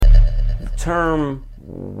term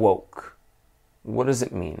woke, what does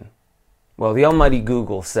it mean? Well, the almighty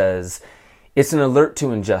Google says it's an alert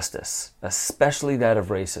to injustice, especially that of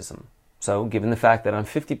racism. So, given the fact that I'm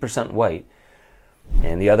 50% white,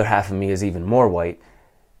 and the other half of me is even more white,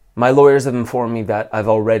 my lawyers have informed me that I've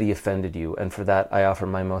already offended you, and for that I offer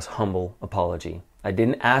my most humble apology. I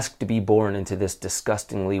didn't ask to be born into this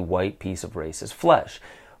disgustingly white piece of racist flesh,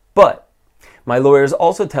 but my lawyers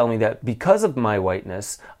also tell me that because of my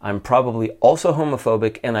whiteness, I'm probably also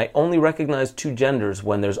homophobic, and I only recognize two genders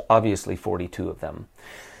when there's obviously 42 of them.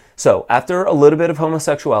 So, after a little bit of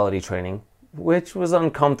homosexuality training, which was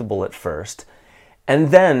uncomfortable at first,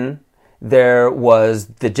 and then there was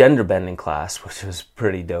the gender bending class, which was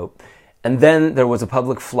pretty dope, and then there was a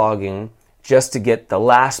public flogging just to get the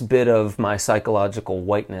last bit of my psychological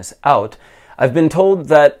whiteness out. I've been told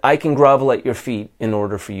that I can grovel at your feet in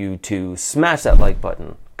order for you to smash that like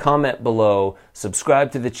button, comment below,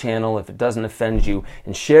 subscribe to the channel if it doesn't offend you,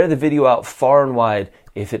 and share the video out far and wide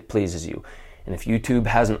if it pleases you. And if YouTube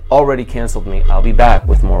hasn't already canceled me, I'll be back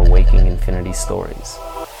with more Waking Infinity stories.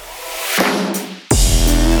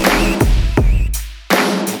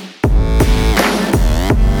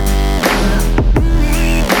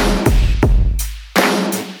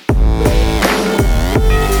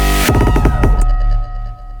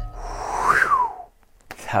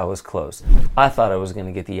 That was close. I thought I was going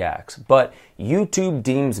to get the axe, but YouTube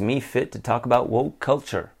deems me fit to talk about woke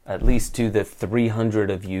culture, at least to the 300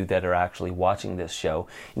 of you that are actually watching this show.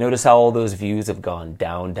 Notice how all those views have gone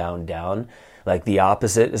down, down, down? Like the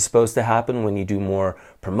opposite is supposed to happen when you do more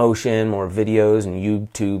promotion, more videos, and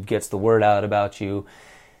YouTube gets the word out about you.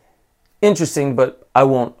 Interesting, but I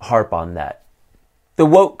won't harp on that. The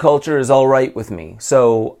woke culture is all right with me,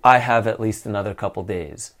 so I have at least another couple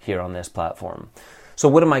days here on this platform. So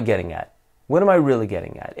what am I getting at? What am I really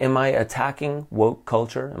getting at? Am I attacking woke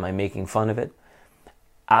culture? Am I making fun of it?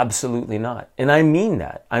 Absolutely not. And I mean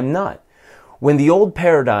that. I'm not. When the old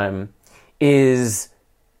paradigm is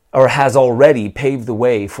or has already paved the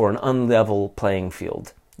way for an unlevel playing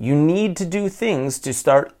field, you need to do things to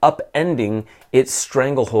start upending its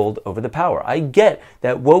stranglehold over the power. I get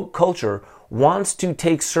that woke culture wants to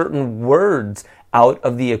take certain words out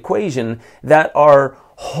of the equation that are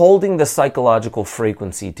holding the psychological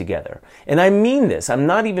frequency together. And I mean this. I'm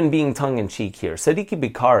not even being tongue-in-cheek here. Sadiq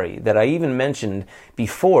Bikari, that I even mentioned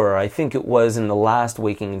before, I think it was in the last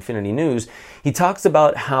Waking Infinity News, he talks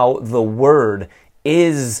about how the word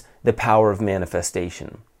is the power of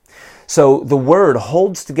manifestation. So the word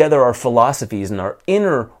holds together our philosophies and our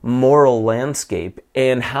inner moral landscape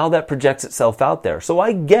and how that projects itself out there. So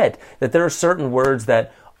I get that there are certain words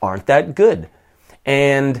that aren't that good.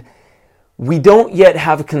 And we don't yet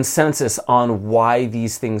have a consensus on why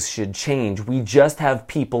these things should change. We just have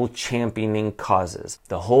people championing causes.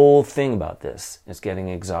 The whole thing about this is getting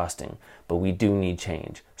exhausting, but we do need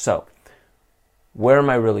change. So, where am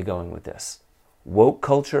I really going with this? Woke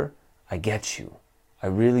culture, I get you. I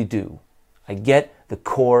really do. I get the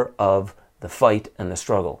core of the fight and the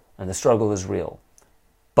struggle is real.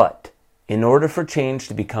 But in order for change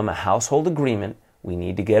to become a household agreement, we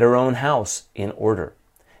need to get our own house in order.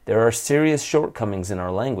 There are serious shortcomings in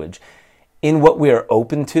our language, in what we are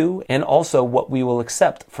open to and also what we will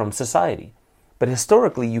accept from society. But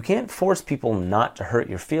historically, you can't force people not to hurt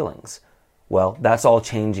your feelings. Well, that's all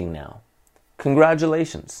changing now.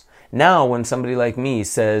 Congratulations. Now, when somebody like me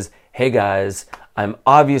says, hey guys, I'm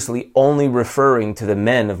obviously only referring to the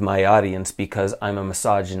men of my audience because I'm a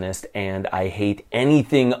misogynist and I hate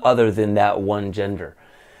anything other than that one gender.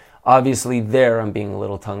 Obviously there I'm being a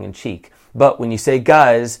little tongue-in-cheek. But when you say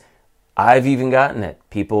guys, I've even gotten it.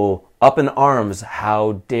 People up in arms,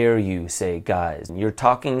 how dare you say guys? And you're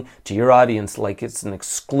talking to your audience like it's an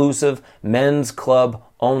exclusive men's club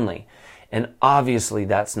only. And obviously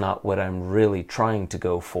that's not what I'm really trying to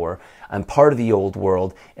go for. I'm part of the old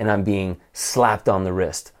world and I'm being slapped on the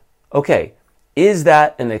wrist. Okay, is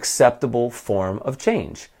that an acceptable form of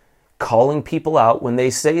change? Calling people out when they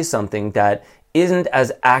say something that isn't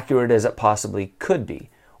as accurate as it possibly could be.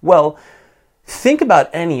 Well, think about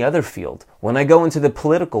any other field. When I go into the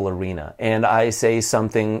political arena and I say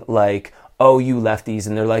something like, oh, you lefties,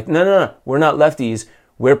 and they're like, no, we're not lefties,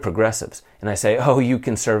 we're progressives. And I say, oh, you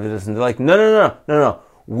conservatives, and they're like, no,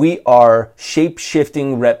 we are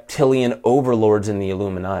shape-shifting reptilian overlords in the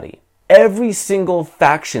Illuminati. Every single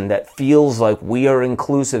faction that feels like we are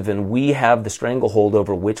inclusive and we have the stranglehold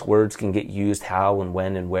over which words can get used, how and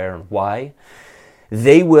when and where and why,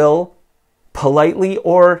 they will politely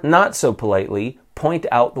or not so politely point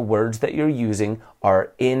out the words that you're using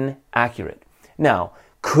are inaccurate. Now,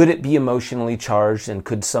 Could it be emotionally charged, and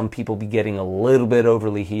could some people be getting a little bit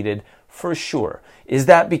overly heated? For sure. Is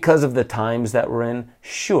that because of the times that we're in?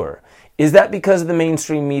 Sure. Is that because of the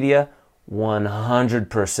mainstream media?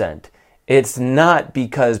 100%. It's not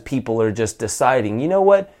because people are just deciding, you know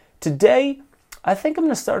what, today I think I'm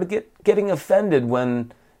going to start getting offended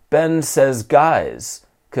when Ben says guys,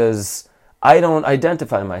 because I don't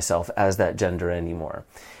identify myself as that gender anymore.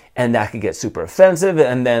 And that could get super offensive,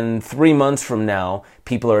 and then 3 months from now,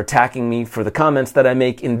 people are attacking me for the comments that I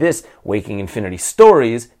make in this Waking Infinity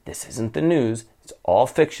Stories. This isn't the news, it's all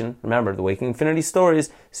fiction. Remember, the Waking Infinity Stories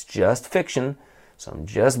is just fiction, so I'm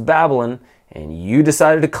just babbling, and you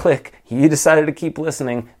decided to click, you decided to keep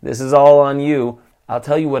listening. This is all on you. I'll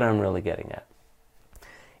tell you what I'm really getting at.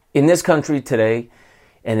 In this country today,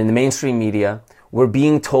 and in the mainstream media, we're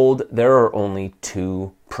being told there are only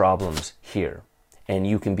two problems here. And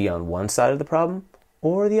you can be on one side of the problem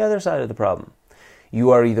or the other side of the problem.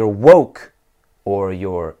 You are either woke or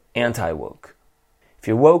you're anti-woke. If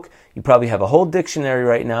you're woke, you probably have a whole dictionary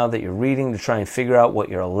right now that you're reading to try and figure out what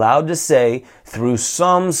you're allowed to say through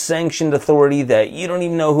some sanctioned authority that you don't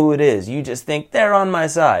even know who it is. You just think they're on my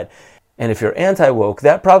side. And if you're anti-woke,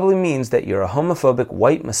 that probably means that you're a homophobic,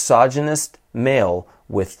 white, misogynist male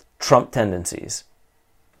with Trump tendencies.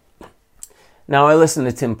 Now, I listen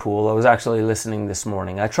to Tim Pool. I was actually listening this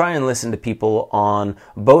morning. I try and listen to people on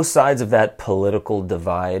both sides of that political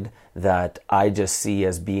divide that I just see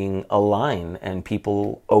as being a line, and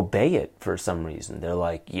people obey it for some reason. They're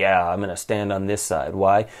like, yeah, I'm going to stand on this side.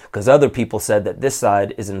 Why? Because other people said that this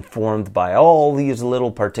side is informed by all these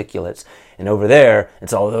little particulates, and over there,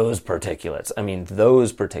 it's all those particulates.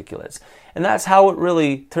 Those particulates. And that's how it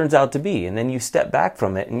really turns out to be. And then you step back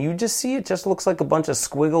from it, and you just see it just looks like a bunch of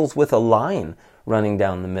squiggles with a line running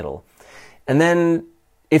down the middle. And then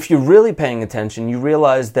if you're really paying attention, you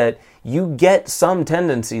realize that you get some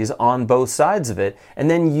tendencies on both sides of it, and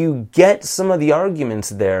then you get some of the arguments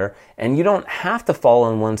there, and you don't have to fall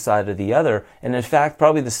on one side or the other. And in fact,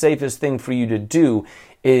 probably the safest thing for you to do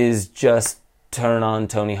is just turn on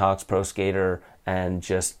Tony Hawk's Pro Skater and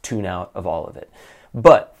just tune out of all of it.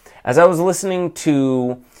 But as I was listening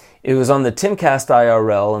to, it was on the Timcast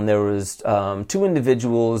IRL, and there was two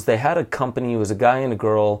individuals. They had a company. It was a guy and a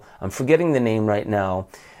girl. I'm forgetting the name right now.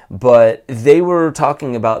 But they were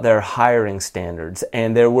talking about their hiring standards.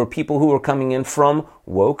 And there were people who were coming in from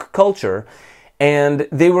woke culture, and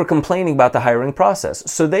they were complaining about the hiring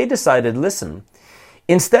process. So they decided, listen,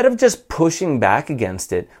 instead of just pushing back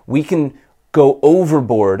against it, we can go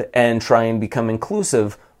overboard and try and become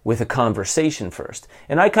inclusive with a conversation first.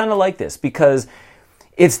 And I kind of like this because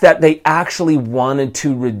it's that they actually wanted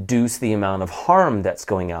to reduce the amount of harm that's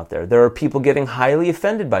going out there. There are people getting highly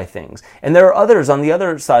offended by things. And there are others on the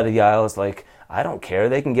other side of the aisle. It's like, I don't care.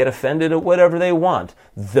 They can get offended at whatever they want.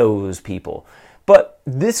 Those people. But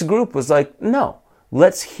this group was like, no,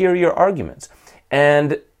 let's hear your arguments.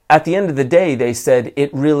 And at the end of the day, they said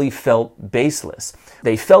it really felt baseless.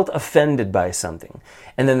 They felt offended by something.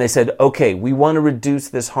 And then they said, okay, we want to reduce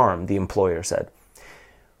this harm, the employer said.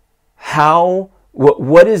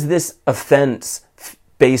 What is this offense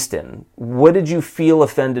based in? What did you feel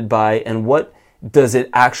offended by, and what does it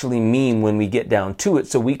actually mean when we get down to it,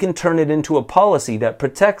 so we can turn it into a policy that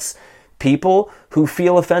protects people who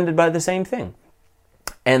feel offended by the same thing?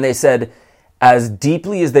 And they said, as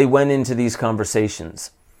deeply as they went into these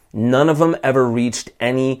conversations, none of them ever reached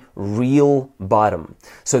any real bottom.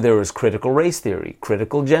 So there was critical race theory,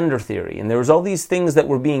 critical gender theory, and there was all these things that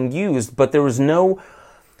were being used, but there was no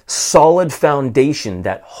solid foundation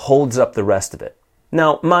that holds up the rest of it.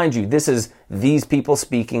 Now, mind you, this is these people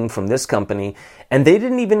speaking from this company, and they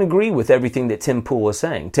didn't even agree with everything that Tim Pool was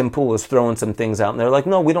saying. Tim Pool was throwing some things out, and they're like,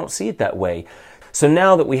 no, we don't see it that way. So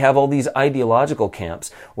now that we have all these ideological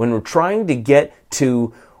camps, when we're trying to get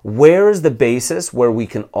to where is the basis where we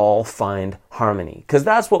can all find harmony? Because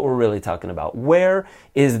that's what we're really talking about. Where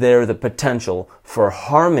is there the potential for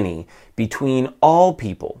harmony between all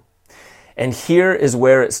people? And here is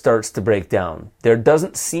where it starts to break down. There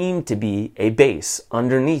doesn't seem to be a base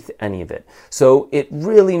underneath any of it. So it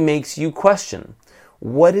really makes you question,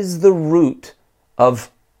 what is the root of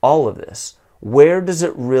all of this? Where does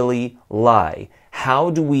it really lie? How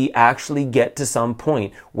do we actually get to some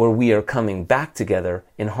point where we are coming back together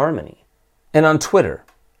in harmony? And on Twitter,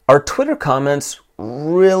 are Twitter comments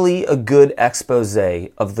really a good expose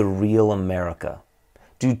of the real America?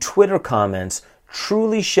 Do Twitter comments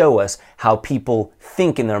truly show us how people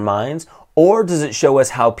think in their minds, or does it show us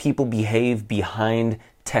how people behave behind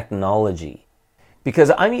technology?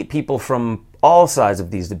 Because I meet people from all sides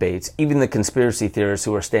of these debates, even the conspiracy theorists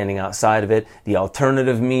who are standing outside of it, the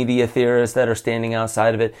alternative media theorists that are standing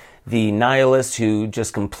outside of it, the nihilists who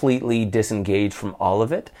just completely disengage from all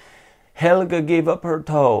of it. Helga gave up her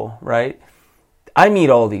toe, right? I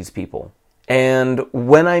meet all these people. And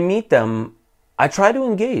when I meet them, I try to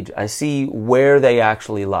engage. I see where they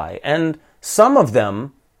actually lie. And some of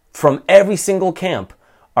them, from every single camp,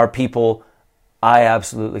 are people I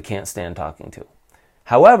absolutely can't stand talking to.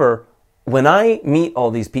 However, when I meet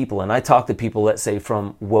all these people and I talk to people, let's say,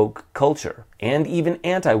 from woke culture and even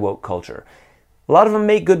anti-woke culture, a lot of them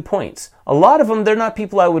make good points. A lot of them, they're not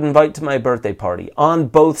people I would invite to my birthday party on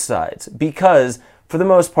both sides because, for the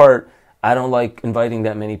most part, I don't like inviting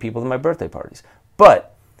that many people to my birthday parties.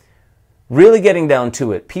 But really getting down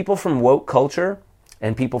to it, people from woke culture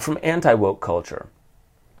and people from anti-woke culture,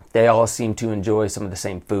 they all seem to enjoy some of the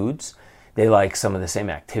same foods. They like some of the same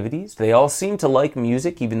activities. They all seem to like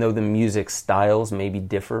music, even though the music styles maybe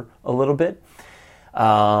differ a little bit.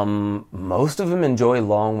 Most of them enjoy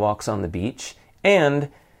long walks on the beach. And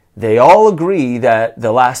they all agree that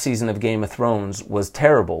the last season of Game of Thrones was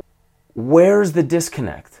terrible. Where's the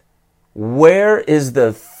disconnect? Where is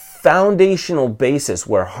the foundational basis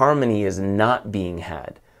where harmony is not being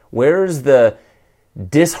had? Where's the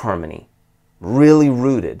disharmony really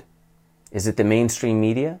rooted? Is it the mainstream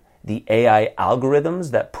media? The AI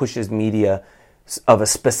algorithms that pushes media of a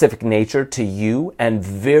specific nature to you and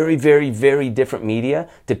very, very, very different media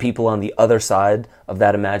to people on the other side of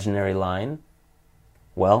that imaginary line?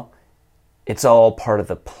 Well, it's all part of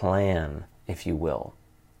the plan, if you will.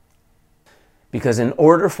 Because in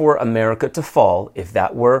order for America to fall, if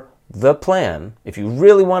that were the plan, if you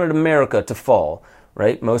really wanted America to fall,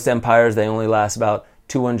 right? Most empires, they only last about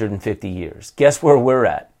 250 years. Guess where we're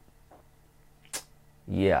at?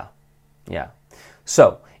 Yeah.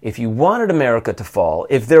 So, if you wanted America to fall,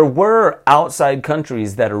 if there were outside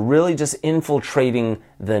countries that are really just infiltrating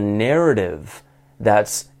the narrative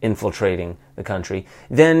that's infiltrating the country,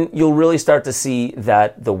 then you'll really start to see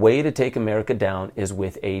that the way to take America down is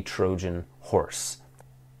with a Trojan horse.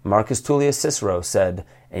 Marcus Tullius Cicero said,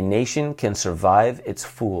 "A nation can survive its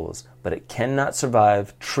fools, but it cannot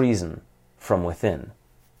survive treason from within."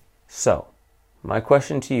 So, my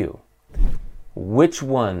question to you, which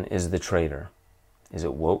one is the traitor? Is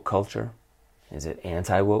it woke culture? Is it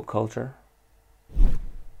anti-woke culture?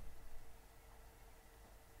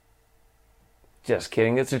 Just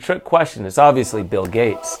kidding. It's a trick question. It's obviously Bill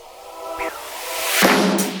Gates.